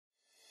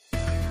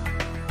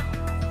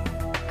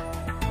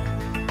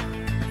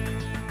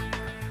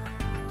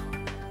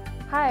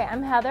Hi,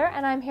 I'm Heather,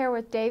 and I'm here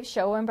with Dave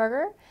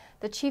Schoenberger,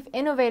 the Chief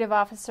Innovative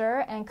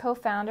Officer and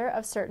co-founder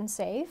of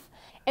CertainSafe.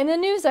 In the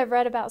news, I've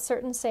read about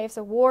CertainSafe's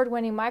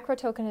award-winning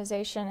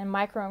micro-tokenization and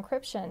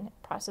micro-encryption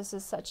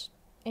processes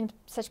in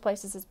such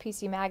places as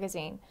PC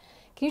Magazine.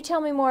 Can you tell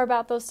me more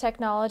about those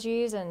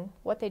technologies and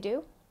what they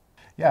do?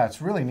 Yeah,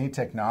 it's really neat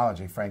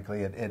technology,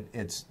 frankly.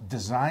 It's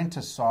designed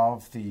to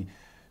solve the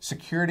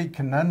security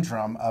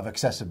conundrum of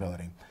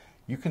accessibility.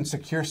 You can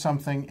secure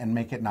something and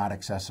make it not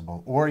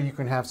accessible, or you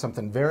can have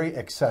something very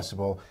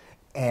accessible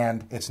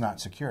and it's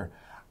not secure.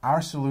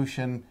 Our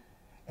solution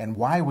and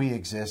why we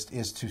exist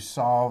is to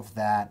solve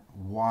that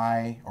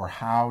why or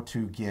how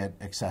to get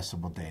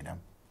accessible data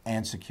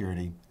and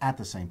security at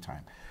the same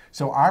time.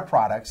 So our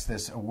products,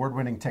 this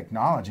award-winning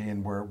technology,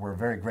 and we're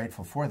very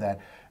grateful for that,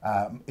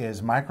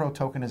 is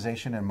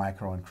micro-tokenization and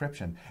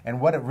micro-encryption.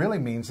 And what it really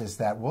means is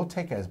that we'll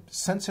take a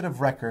sensitive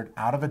record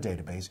out of a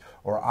database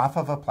or off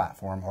of a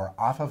platform or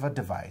off of a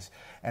device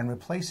and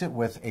replace it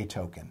with a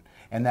token.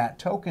 And that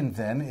token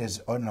then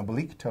is an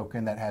oblique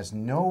token that has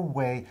no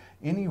way,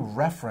 any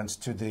reference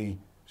to the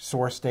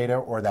source data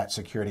or that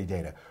security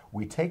data.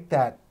 We take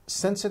that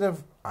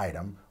sensitive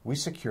item, we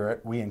secure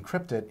it, we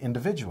encrypt it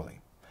individually.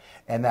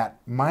 And that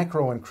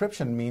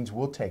micro-encryption means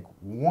we'll take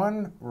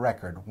one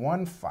record,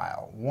 one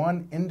file,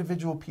 one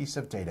individual piece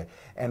of data,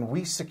 and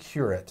we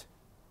secure it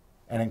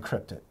and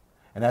encrypt it.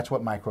 And that's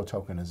what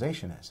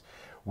micro-tokenization is.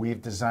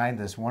 We've designed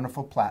this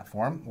wonderful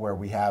platform where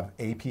we have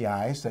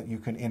APIs that you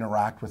can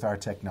interact with our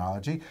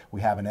technology.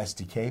 We have an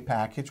SDK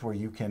package where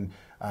you can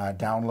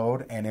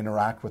download and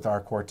interact with our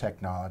core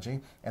technology.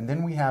 And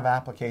then we have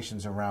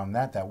applications around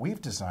that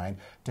we've designed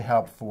to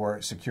help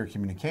for secure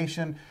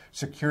communication,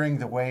 securing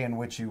the way in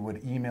which you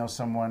would email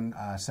someone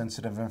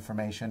sensitive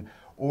information,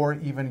 or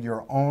even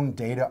your own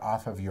data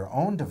off of your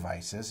own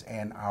devices.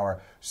 And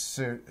our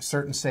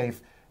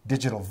CertainSafe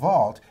Digital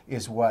Vault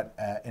is what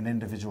an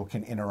individual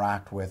can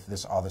interact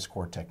with all this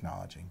core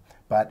technology.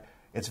 But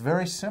it's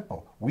very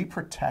simple. We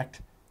protect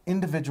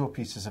individual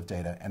pieces of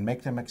data and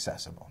make them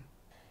accessible.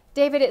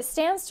 David, it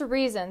stands to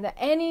reason that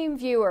any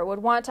viewer would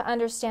want to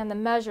understand the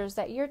measures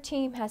that your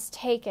team has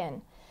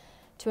taken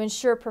to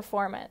ensure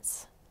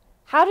performance.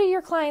 How do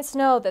your clients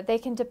know that they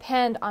can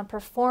depend on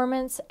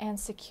performance and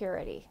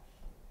security?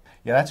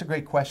 Yeah, that's a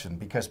great question,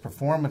 because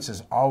performance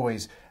is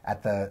always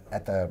at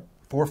the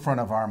forefront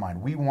of our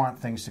mind. We want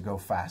things to go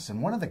fast.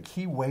 And one of the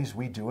key ways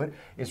we do it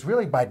is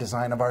really by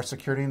design of our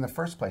security in the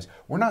first place.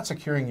 We're not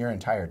securing your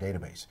entire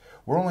database.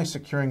 We're only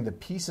securing the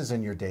pieces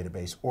in your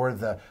database or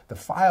the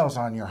files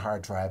on your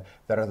hard drive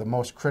that are the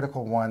most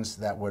critical ones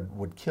that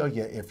would kill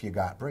you if you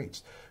got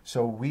breached.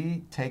 So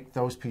we take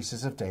those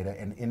pieces of data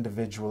and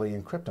individually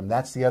encrypt them.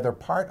 That's the other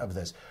part of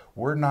this.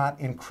 We're not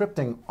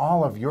encrypting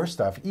all of your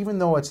stuff. Even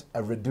though it's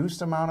a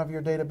reduced amount of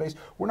your database,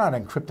 we're not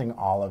encrypting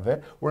all of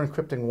it. We're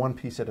encrypting one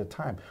piece at a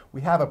time.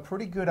 We have a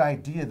pretty good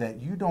idea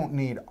that you don't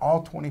need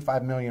all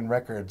 25 million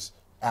records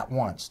at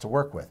once to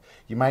work with.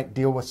 You might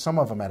deal with some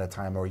of them at a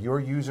time, or your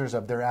users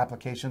of their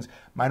applications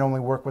might only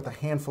work with a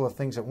handful of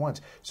things at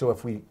once. So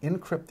if we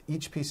encrypt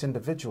each piece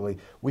individually,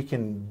 we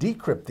can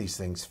decrypt these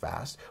things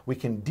fast, we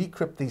can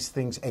decrypt these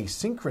things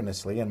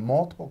asynchronously, and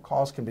multiple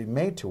calls can be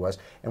made to us,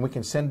 and we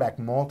can send back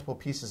multiple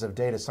pieces of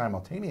data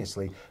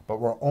simultaneously, but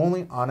we're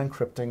only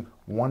unencrypting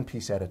one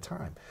piece at a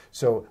time.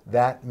 So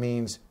that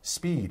means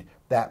speed,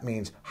 that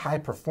means high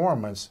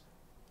performance.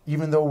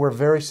 Even though we're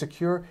very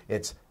secure,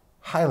 it's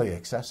highly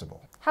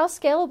accessible. How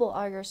scalable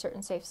are your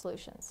CertainSafe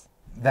solutions?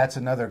 That's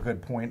another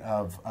good point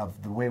of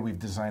the way we've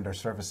designed our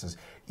services.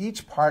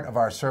 Each part of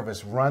our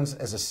service runs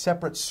as a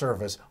separate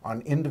service on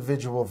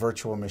individual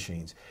virtual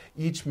machines.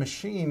 Each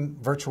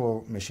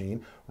virtual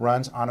machine,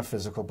 runs on a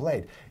physical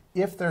blade.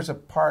 If there's a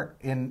part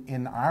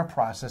in our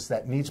process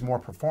that needs more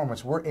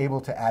performance, we're able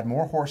to add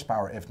more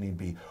horsepower if need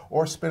be,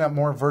 or spin up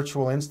more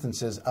virtual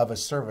instances of a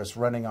service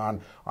running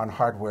on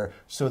hardware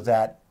so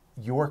that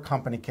your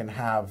company can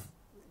have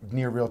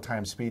near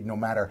real-time speed no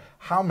matter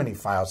how many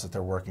files that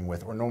they're working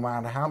with or no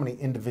matter how many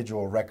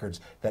individual records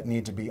that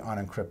need to be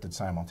unencrypted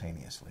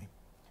simultaneously.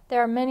 There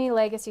are many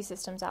legacy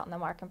systems out in the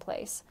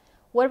marketplace.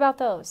 What about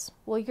those?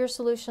 Will your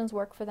solutions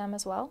work for them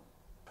as well?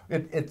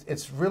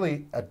 It's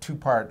really a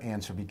two-part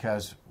answer,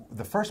 because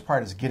the first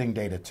part is getting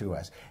data to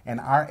us. And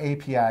our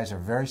APIs are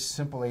very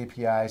simple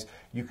APIs.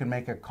 You can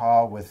make a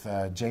call with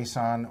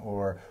JSON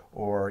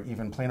or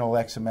even plain old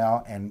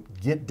XML and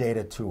get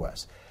data to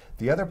us.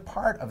 The other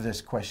part of this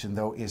question,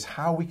 though, is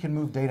how we can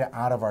move data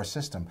out of our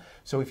system.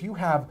 So if you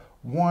have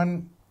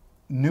one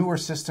newer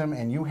system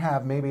and you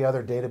have maybe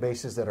other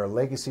databases that are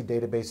legacy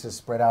databases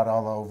spread out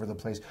all over the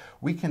place,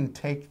 we can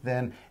take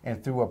then,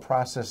 and through a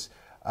process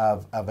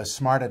of a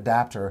smart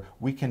adapter,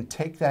 we can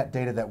take that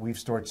data that we've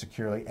stored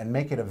securely and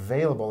make it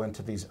available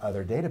into these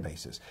other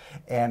databases.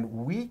 And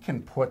we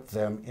can put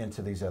them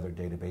into these other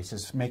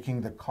databases,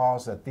 making the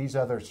calls that these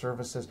other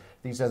services,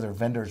 these other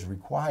vendors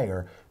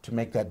require to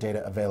make that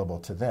data available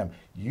to them.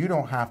 You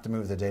don't have to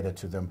move the data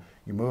to them.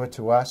 You move it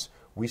to us,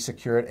 we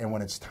secure it, and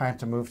when it's time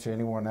to move to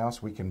anyone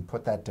else, we can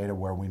put that data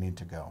where we need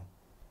to go.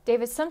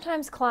 David,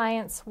 sometimes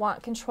clients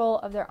want control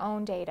of their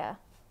own data.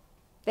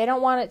 They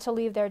don't want it to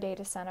leave their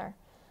data center.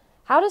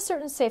 How does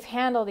CertainSafe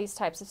handle these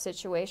types of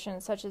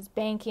situations, such as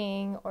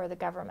banking or the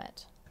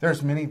government?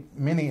 There's many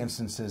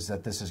instances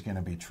that this is going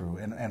to be true,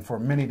 and for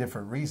many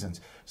different reasons.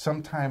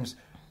 Sometimes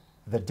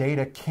the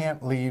data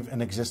can't leave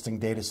an existing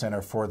data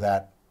center for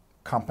that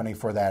company,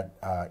 for that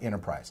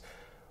enterprise.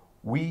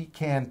 We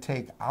can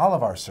take all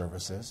of our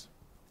services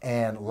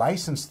and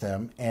license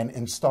them and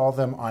install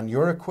them on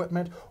your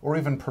equipment, or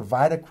even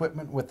provide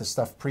equipment with the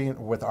stuff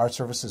with our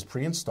services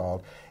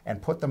pre-installed,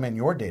 and put them in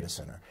your data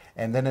center.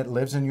 And then it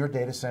lives in your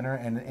data center,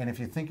 and if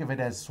you think of it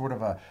as sort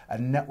of a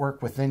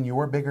network within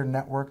your bigger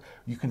network,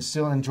 you can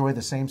still enjoy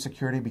the same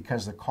security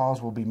because the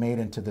calls will be made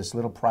into this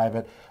little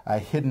private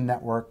hidden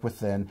network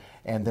within,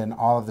 and then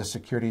all of the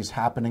security is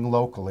happening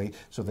locally,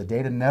 so the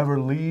data never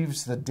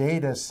leaves the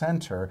data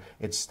center.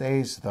 It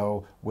stays,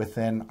 though,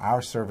 within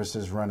our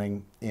services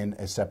running in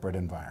a separate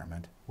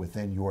environment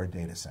within your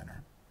data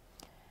center.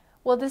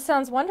 Well, this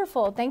sounds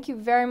wonderful. Thank you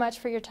very much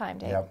for your time,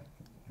 Dave. Yep,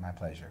 my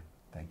pleasure.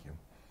 Thank you.